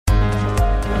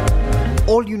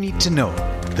all you need to know.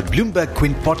 The Bloomberg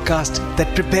Quint podcast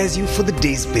that prepares you for the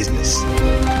day's business.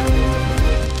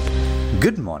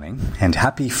 Good morning and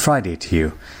happy Friday to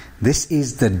you. This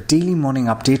is the daily morning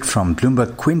update from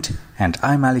Bloomberg Quint and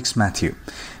I'm Alex Matthew.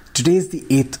 Today is the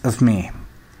 8th of May.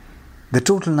 The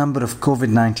total number of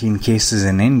COVID-19 cases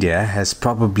in India has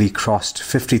probably crossed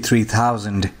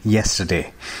 53,000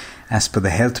 yesterday. As per the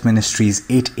Health Ministry's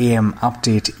 8 a.m.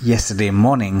 update yesterday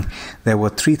morning, there were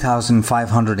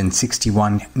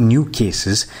 3,561 new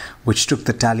cases, which took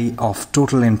the tally of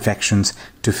total infections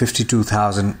to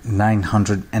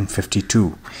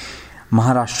 52,952.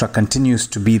 Maharashtra continues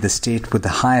to be the state with the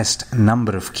highest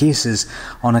number of cases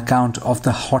on account of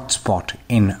the hotspot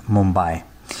in Mumbai.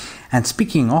 And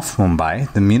speaking of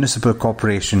Mumbai, the municipal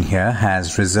corporation here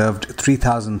has reserved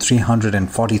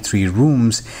 3,343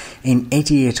 rooms in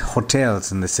 88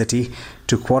 hotels in the city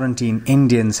to quarantine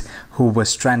Indians who were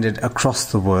stranded across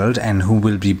the world and who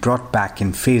will be brought back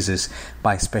in phases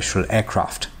by special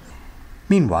aircraft.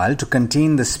 Meanwhile, to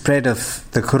contain the spread of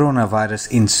the coronavirus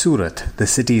in Surat, the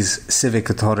city's civic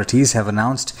authorities have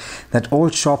announced that all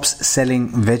shops selling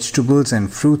vegetables and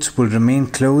fruits will remain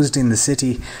closed in the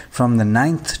city from the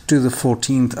 9th to the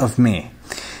 14th of May.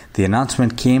 The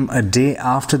announcement came a day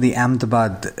after the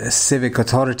Ahmedabad civic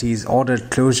authorities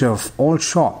ordered closure of all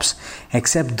shops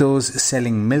except those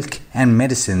selling milk and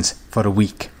medicines for a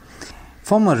week.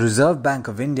 Former Reserve Bank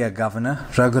of India Governor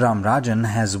Raghuram Rajan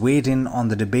has weighed in on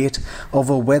the debate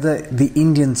over whether the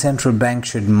Indian Central Bank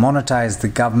should monetize the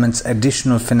government's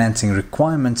additional financing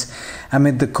requirements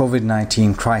amid the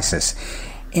COVID-19 crisis.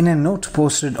 In a note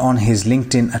posted on his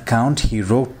LinkedIn account, he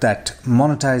wrote that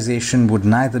monetization would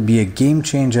neither be a game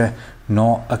changer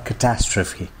nor a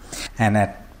catastrophe. And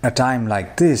at a time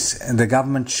like this, the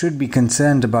government should be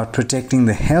concerned about protecting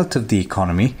the health of the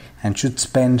economy and should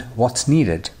spend what's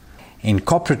needed. In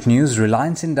corporate news,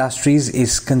 Reliance Industries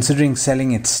is considering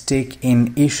selling its stake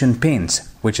in Asian Paints,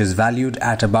 which is valued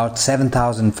at about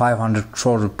 7,500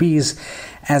 crore rupees,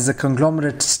 as the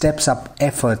conglomerate steps up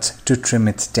efforts to trim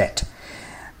its debt.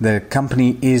 The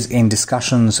company is in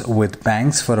discussions with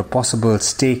banks for a possible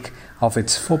stake of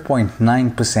its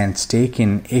 4.9% stake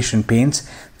in Asian Paints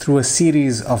through a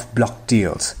series of block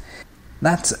deals.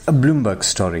 That's a Bloomberg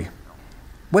story.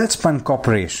 Welspun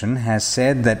Corporation has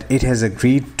said that it has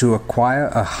agreed to acquire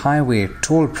a highway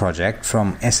toll project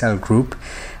from SL Group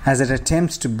as it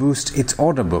attempts to boost its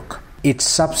order book. Its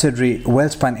subsidiary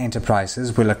Welspun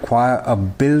Enterprises will acquire a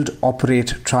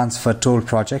build-operate-transfer toll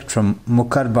project from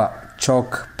Mukarba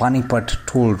Chowk Panipat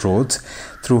toll roads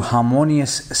through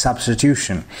harmonious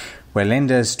substitution, where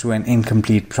lenders to an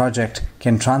incomplete project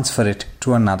can transfer it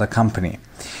to another company.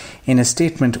 In a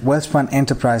statement, Welspun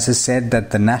Enterprises said that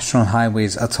the National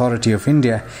Highways Authority of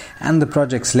India and the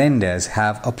project's lenders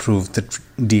have approved the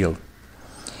deal.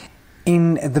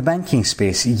 In the banking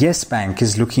space, Yes Bank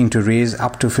is looking to raise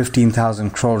up to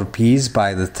 15,000 crore rupees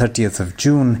by the 30th of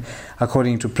June,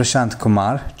 according to Prashant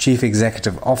Kumar, Chief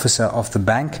Executive Officer of the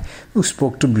bank, who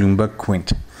spoke to Bloomberg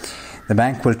Quint. The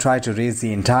bank will try to raise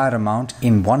the entire amount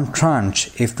in one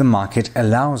tranche if the market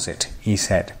allows it, he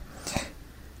said.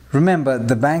 Remember,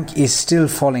 the bank is still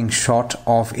falling short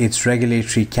of its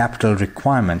regulatory capital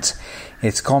requirements.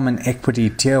 Its Common Equity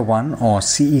Tier 1 or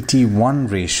CET1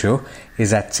 ratio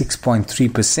is at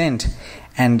 6.3%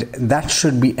 and that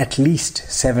should be at least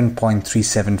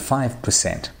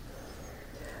 7.375%.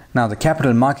 Now, the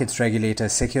capital markets regulator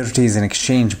Securities and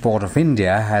Exchange Board of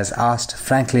India has asked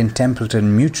Franklin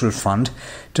Templeton Mutual Fund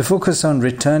to focus on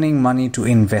returning money to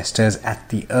investors at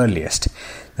the earliest.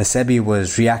 The SEBI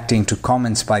was reacting to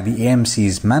comments by the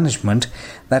AMC's management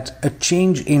that a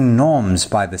change in norms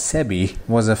by the SEBI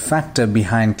was a factor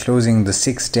behind closing the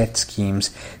 6 debt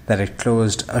schemes that it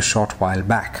closed a short while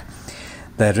back.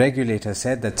 The regulator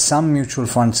said that some mutual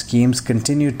fund schemes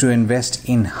continued to invest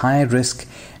in high-risk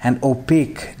and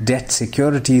opaque debt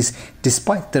securities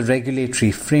despite the regulatory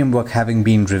framework having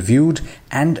been reviewed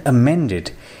and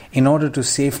amended in order to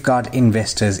safeguard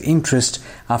investors' interest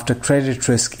after credit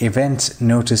risk events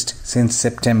noticed since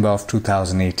September of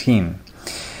 2018.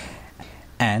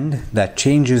 And that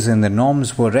changes in the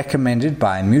norms were recommended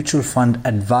by a mutual fund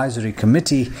advisory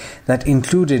committee that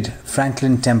included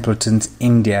Franklin Templeton's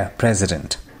India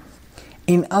president.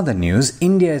 In other news,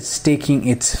 India is taking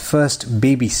its first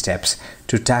baby steps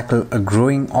to tackle a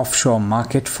growing offshore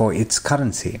market for its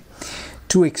currency.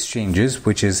 2 exchanges,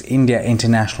 which is India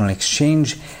International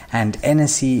Exchange and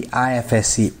NSE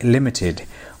IFSC Limited,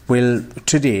 will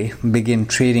today begin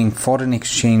trading foreign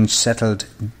exchange settled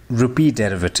rupee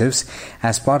derivatives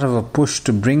as part of a push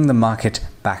to bring the market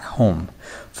back home.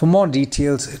 For more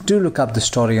details, do look up the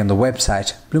story on the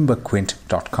website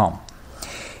bloombergquint.com.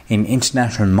 In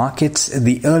international markets,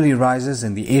 the early risers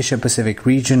in the Asia-Pacific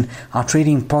region are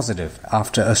trading positive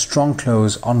after a strong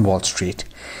close on Wall Street.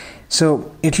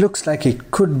 So it looks like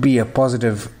it could be a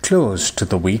positive close to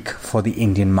the week for the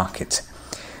Indian markets.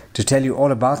 To tell you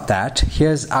all about that,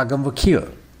 here's Agam Vakil.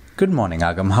 Good morning,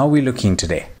 Agam. How are we looking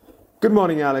today? Good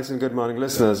morning, Alex, and good morning,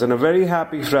 listeners, and a very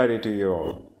happy Friday to you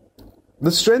all.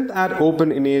 The strength at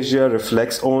open in Asia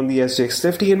reflects on the SGX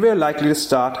 50, and we are likely to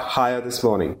start higher this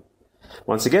morning.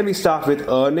 Once again, we start with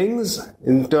earnings.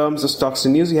 In terms of stocks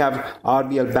and news, we have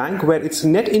RBL Bank, where its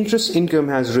net interest income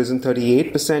has risen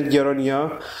 38% year on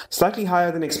year, slightly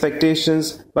higher than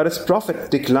expectations, but its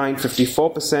profit declined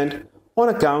 54% on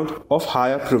account of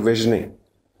higher provisioning.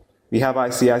 We have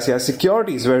ICICI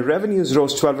Securities, where revenues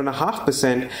rose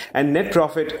 12.5% and net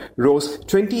profit rose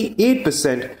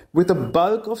 28%, with a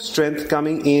bulk of strength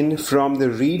coming in from the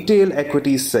retail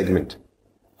equities segment.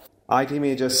 IT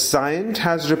major Cyient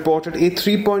has reported a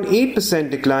 3.8%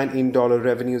 decline in dollar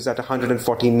revenues at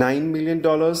 $149 million,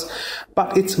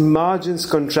 but its margins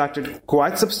contracted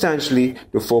quite substantially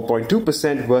to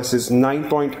 4.2% versus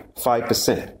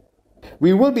 9.5%.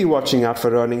 We will be watching out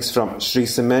for earnings from Shree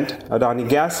Cement, Adani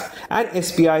Gas and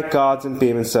SBI Cards and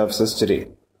Payment Services today.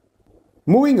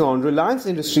 Moving on, Reliance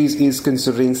Industries is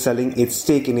considering selling its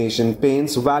stake in Asian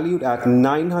Paints, valued at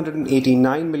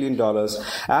 $989 million,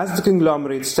 as the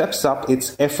conglomerate steps up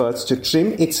its efforts to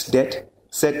trim its debt,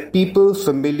 said people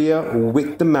familiar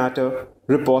with the matter,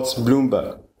 reports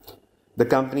Bloomberg. The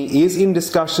company is in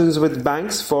discussions with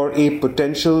banks for a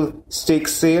potential stake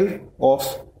sale of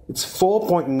its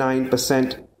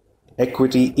 4.9%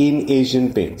 equity in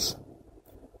Asian Paints.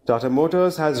 Tata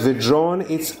Motors has withdrawn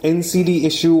its NCD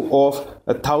issue of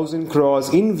 1,000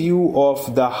 crores in view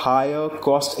of the higher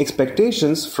cost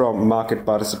expectations from market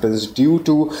participants due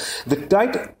to the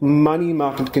tight money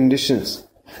market conditions.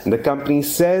 The company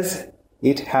says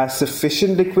it has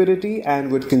sufficient liquidity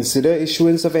and would consider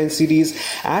issuance of NCDs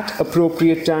at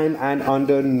appropriate time and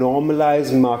under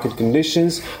normalized market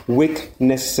conditions with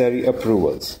necessary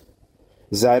approvals.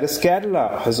 Zydus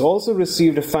Cadila has also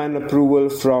received a final approval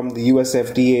from the US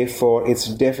FDA for its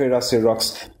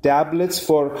Deferasirox tablets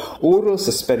for oral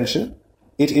suspension.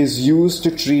 It is used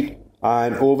to treat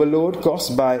iron overload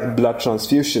caused by blood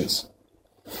transfusions.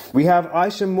 We have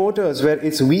Eicher Motors, where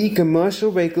its VE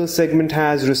commercial vehicle segment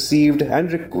has received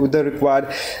the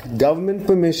required government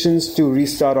permissions to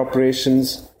restart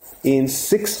operations in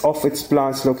 6 of its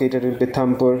plants located in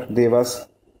Pithampur, Devas,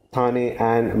 Thane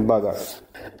and Bagar.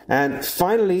 And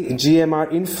finally,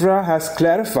 GMR Infra has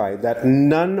clarified that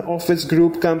none of its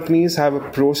group companies have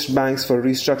approached banks for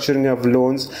restructuring of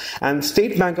loans, and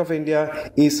State Bank of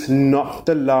India is not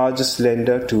the largest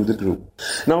lender to the group.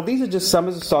 Now, these are just some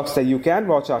of the stocks that you can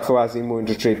watch out for as we move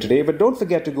into trade today, but don't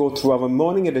forget to go through our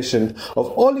morning edition of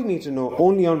All You Need to Know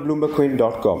only on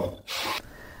BloombergQuint.com.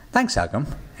 Thanks, Agam.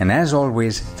 And as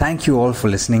always, thank you all for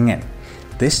listening in.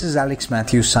 This is Alex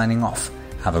Matthews signing off.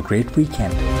 Have a great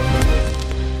weekend.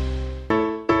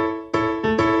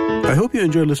 I hope you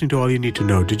enjoyed listening to All You Need to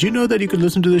Know. Did you know that you can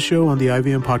listen to the show on the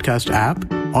IVM Podcast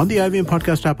app? On the IVM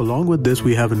Podcast app, along with this,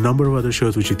 we have a number of other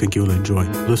shows which you think you'll enjoy.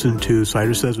 Listen to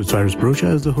Cyrus Says with Cyrus Brocha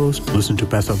as the host. Listen to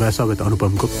Paisa Vaisa with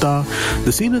Anupam Gupta.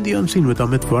 The Scene and the Unseen with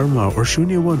Amit Verma. Or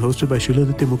Shunya One hosted by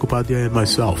Shiladitya Mukhopadhyay and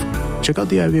myself. Check out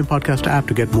the IVM Podcast app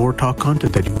to get more talk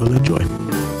content that you will enjoy.